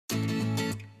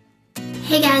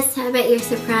Hey guys, so I bet you're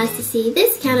surprised to see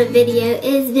this kind of video.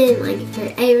 It's been like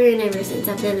forever and ever since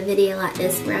I've done a video like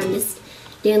this where I'm just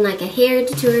doing like a hair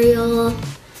tutorial,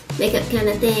 makeup kind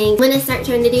of thing. I'm going to start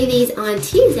trying to do these on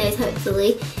Tuesdays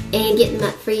hopefully and get them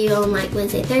up for you on like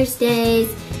Wednesday,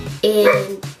 Thursdays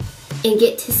and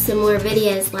get to some more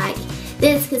videos like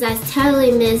this because I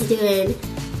totally miss doing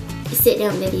sit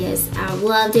down videos. I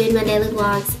love doing my daily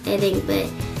vlogs, editing,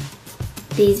 but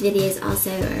these videos also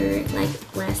are like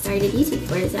what I started YouTube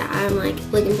for, so I'm like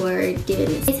looking forward to doing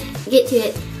this. Get to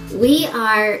it. We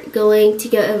are going to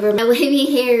go over my wavy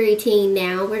hair routine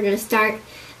now. We're going to start,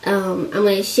 I'm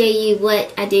going to show you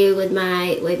what I do with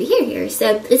my wavy hair here.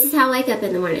 So this is how I wake up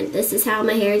in the morning. This is how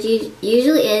my hair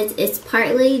usually is. It's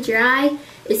partly dry.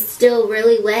 It's still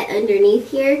really wet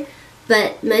underneath here,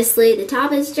 but mostly the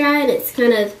top is dry and it's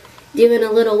kind of doing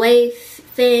a little wave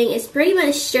thing. It's pretty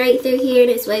much straight through here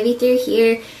and it's wavy through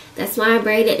here. That's why I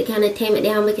braid it to kind of tame it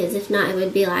down, because if not it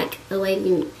would be like a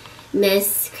wavy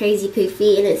mess, crazy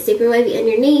poofy, and it's super wavy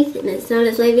underneath and it's not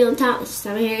as wavy on top. It's just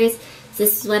how my hair is. So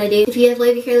this is what I do. If you have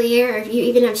wavy curly hair or if you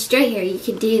even have straight hair, you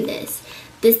could do this.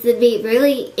 This would be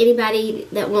really anybody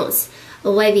that wants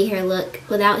a wavy hair look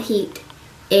without heat,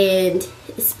 and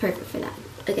it's perfect for that.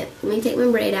 Okay, let me take my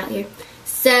braid out here.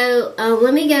 So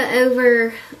let me go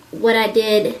over what I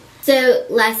did. So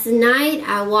last night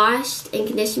I washed and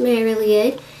conditioned my hair really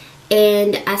good,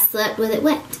 and I slept with it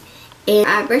wet. And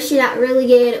I brushed it out really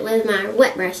good with my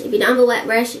wet brush. If you don't have a wet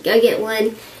brush, go get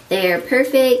one. They're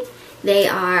perfect.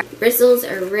 Bristles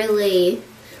are really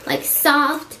like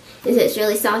soft, and so it's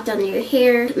really soft on your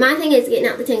hair. My thing is getting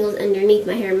out the tangles underneath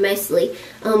my hair mostly.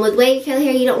 With wavy curly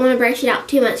hair, you don't want to brush it out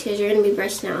too much because you're going to be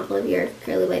brushing out all of your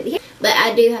curly wavy hair. But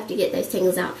I do have to get those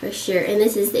tangles out for sure, and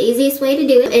this is the easiest way to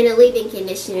do it. And a leave-in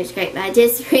conditioner is great, but I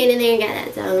just ran in there and got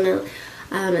that, so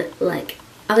I don't know. Like,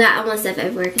 I've got all my stuff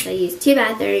everywhere because I use 2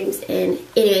 bathrooms. And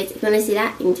anyways, if you want to see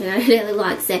that, you can check out our daily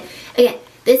vlog. So, okay,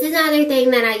 this is another thing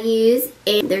that I use,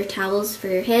 and they're towels for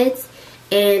your heads,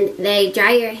 and they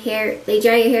dry your hair. They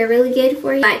dry your hair really good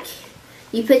for you. Like,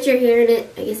 you put your hair in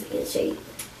it. I guess I can show you.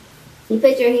 You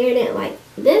put your hair in it like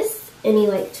this, and you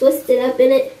like twist it up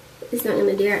in it. It's not going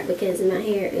to do right because my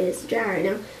hair is dry right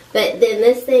now. But then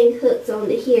this thing hooks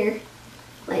onto here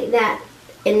like that.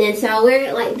 And then so I'll wear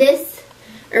it like this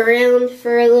around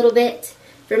for a little bit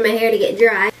for my hair to get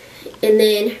dry. And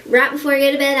then right before I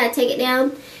go to bed, I take it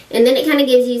down. And then it kind of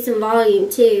gives you some volume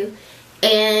too.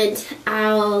 And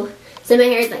so my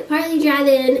hair is like partly dry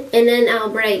then. And then I'll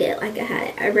braid it like I had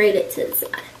it. I braid it to the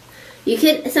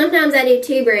side. Sometimes I do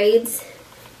 2 braids.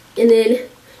 And then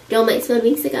don't make fun of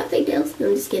me because I got pigtails. No,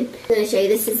 I'm just kidding. I'm going to show you.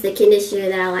 This is the conditioner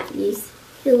that I like to use.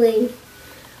 Healing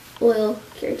Oil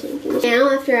Keratin Conditioner.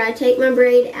 Now, after I take my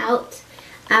braid out,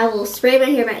 I will spray my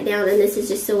hair back down. And this is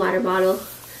just a water bottle.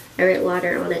 I wrote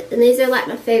water on it. And these are like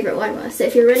my favorite water bottles. So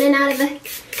if you're running out of a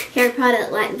hair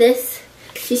product like this,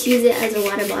 just use it as a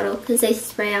water bottle because they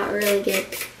spray out really good.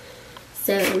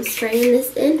 So I'm spraying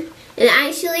this in. And I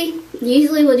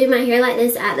usually will do my hair like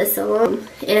this at the salon.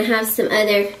 And I have some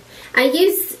other, I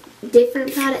use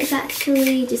different products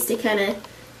actually just to kind of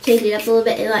change it up a little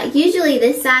bit. And like usually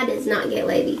this side does not get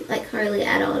wavy, like hardly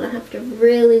at all, and I have to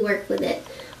really work with it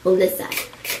on this side.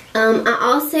 I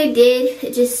also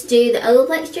did just do the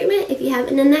Olaplex treatment. If you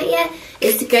haven't done that yet,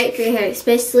 it's great for your hair,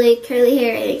 especially curly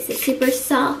hair. It makes it super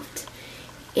soft,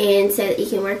 and so that you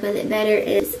can work with it better.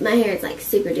 And my hair is like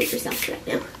super duper soft right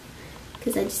now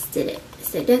because I just did it.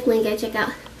 So definitely go check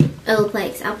out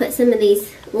Olaplex. I'll put some of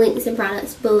these links and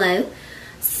products below.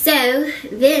 So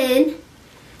then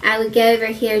I would go over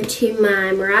here to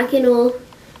my Moroccan oil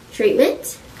treatment.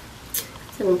 So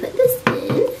I'm going to put this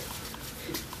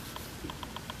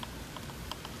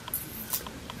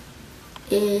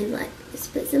in. And like,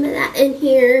 just put some of that in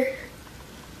here.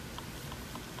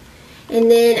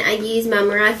 And then I use my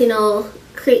Moroccan oil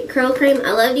curl cream.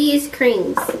 I love to use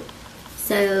creams.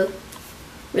 So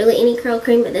really any curl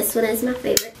cream, but this one is my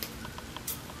favorite.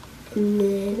 And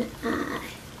then I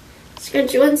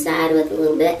scrunch one side with a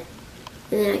little bit,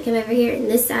 and then I come over here, and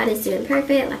this side is doing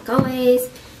perfect like always,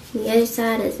 and the other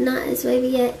side is not as wavy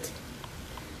yet.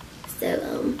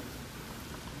 So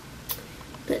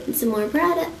putting some more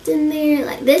product in there.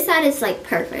 Like this side is like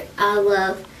perfect. I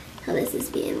love how this is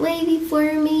being wavy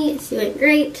for me. It's doing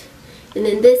great. And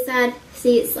then this side,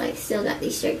 see, it's like still got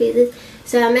these straight pieces.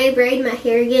 So I may braid my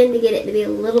hair again to get it to be a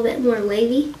little bit more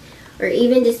wavy, or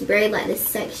even just braid like this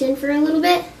section for a little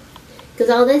bit. Because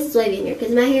all this is wavy in here.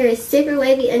 Because my hair is super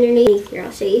wavy underneath here.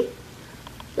 I'll show you.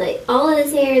 Like, all of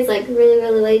this hair is like really,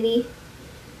 really wavy.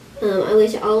 I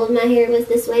wish all of my hair was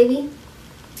this wavy.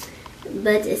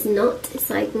 But it's not. It's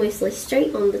like mostly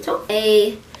straight on the top.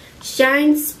 A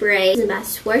shine spray by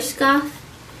Schwarzkopf,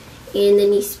 and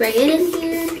then you spray it in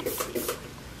here.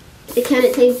 It kind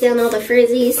of takes down all the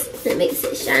frizzies. That makes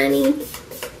it shiny.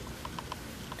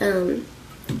 And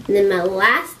then my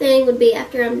last thing would be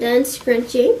after I'm done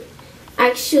scrunching.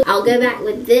 Actually, I'll go back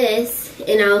with this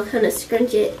and I'll kind of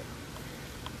scrunch it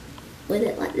with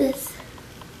it like this.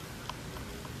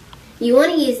 You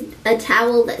want to use a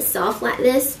towel that's soft like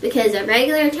this, because a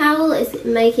regular towel is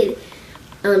make it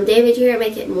damage your hair,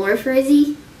 make it more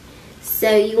frizzy.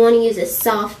 So you want to use a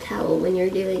soft towel when you're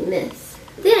doing this.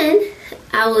 Then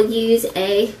I will use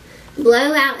a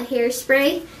blowout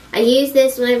hairspray. I use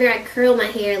this whenever I curl my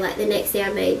hair, like the next day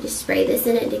I may just spray this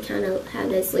in it to kind of have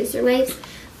those looser waves.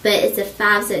 But it's a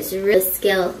 5, so it's a real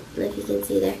scale. I don't know if you can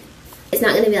see there. It's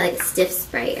not going to be like stiff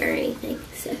spray or anything.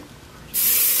 So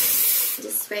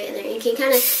just spray it in there. You can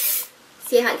kind of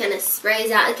see how it kind of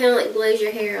sprays out. It kind of like blows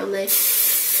your hair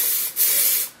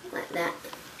almost like that.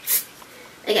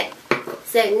 Okay,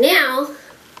 so now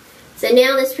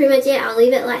that's pretty much it. I'll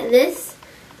leave it like this.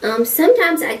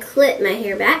 Sometimes I clip my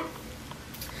hair back.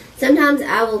 Sometimes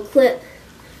I will clip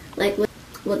like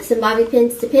with some bobby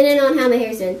pins, depending on how my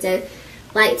hair's doing. So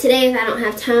like today, if I don't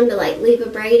have time to like leave a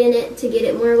braid in it to get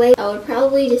it more wavy, I would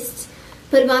probably just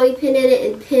put a bobby pin in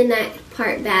it and pin that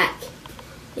part back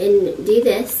and do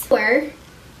this. Or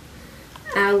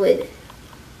I would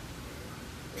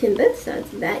pin both sides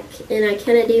back, and I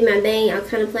kind of do my bang. I'll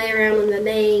kind of play around with my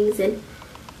bangs and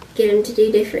get them to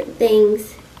do different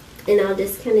things. And I'll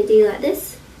just kind of do like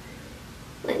this,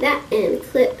 like that, and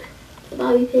clip the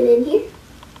bobby pin in here,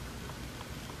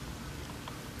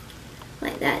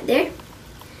 like that there.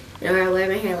 Or I'll wear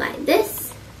my hair like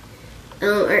this.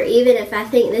 Or even if I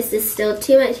think this is still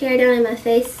too much hair down in my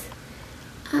face,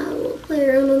 I will play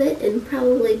around with it and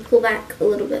probably pull back a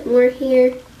little bit more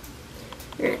here,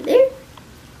 right there,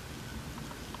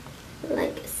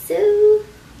 like so,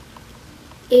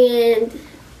 and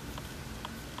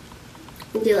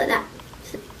do like that.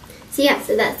 So yeah,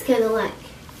 so that's kind of like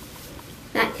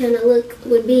that kind of look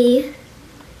would be.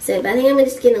 So but I think I'm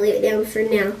just gonna leave it down for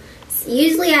now.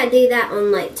 Usually I do that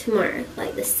on like tomorrow,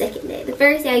 like the second day. The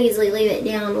first day I usually leave it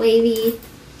down wavy,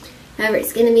 however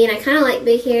it's going to be. And I kind of like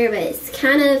big hair, but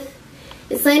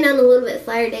it's laying down a little bit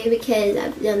flatter day because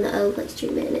I've done the Olaplex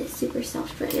treatment and it's super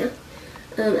soft right now.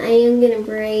 I am going to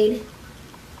braid.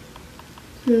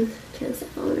 Trying to see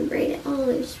if I want to braid it all.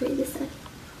 Let me just braid this side.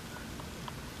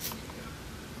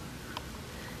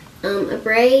 A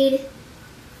braid,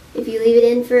 if you leave it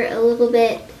in for a little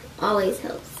bit, always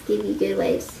helps give you good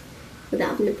waves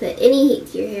without having to put any heat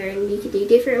to your hair. And you can do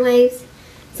different waves.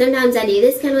 Sometimes I do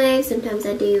this kind of wave, sometimes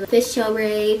I do a fishtail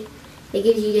braid. It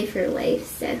gives you different waves.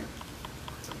 So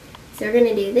we're going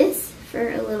to do this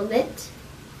for a little bit.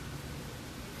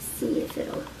 See if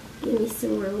it'll give me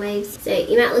some more waves. So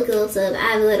you might look a little silly, but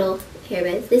I have a little hair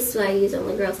bands. This is what I use on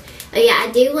the girls. Oh yeah,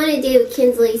 I do want to do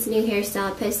Kinsley's new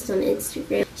hairstyle. I posted on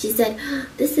Instagram. She said, oh,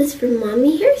 this is from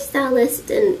Mommy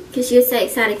Hairstylist, and because she was so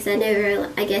excited because I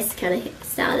never, I guess, kind of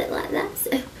styled it like that.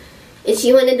 So, and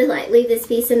she wanted to like leave this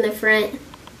piece in the front.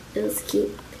 It was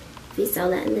cute if you saw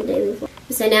that in the daily vlog.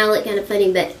 So now I look kind of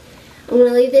funny, but I'm going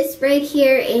to leave this braid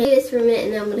here and do this for a minute,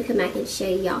 and then I'm going to come back and show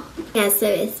y'all. Yeah, so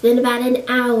it's been about an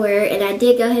hour, and I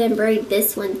did go ahead and braid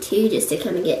this one too, just to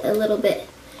kind of get a little bit,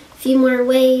 a few more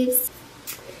waves.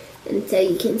 And so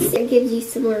you can see it gives you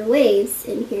some more waves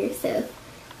in here, so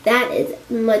that is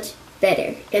much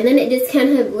better. And then it just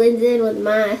kind of blends in with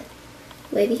my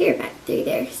wavy hair back through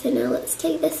there. So now let's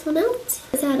take this one out.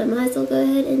 This side, I might as well go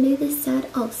ahead and do this side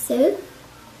also.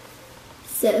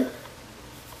 So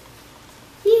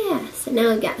yeah, so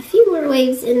now I've got a few more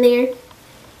waves in there,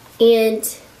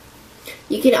 and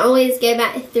you can always go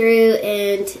back through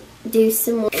and do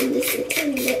some more in just a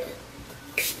tiny bit.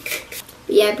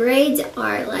 But yeah, braids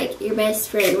are like your best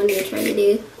friend when you're trying to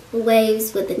do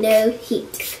waves with no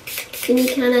heat. Any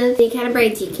kind of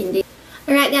braids you can do.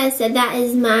 Alright guys, so that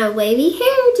is my wavy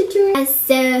hair tutorial.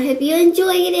 So hope you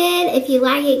enjoyed it. If you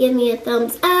like it, give me a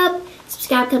thumbs up.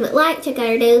 Subscribe, comment, like. Check out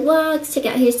our daily vlogs. Check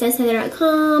out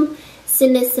HairStylistHeather.com.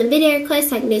 Send us some video requests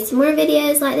so I can do some more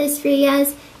videos like this for you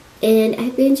guys. And I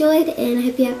hope you enjoyed, and I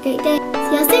hope you have a great day.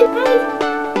 See y'all soon. Bye!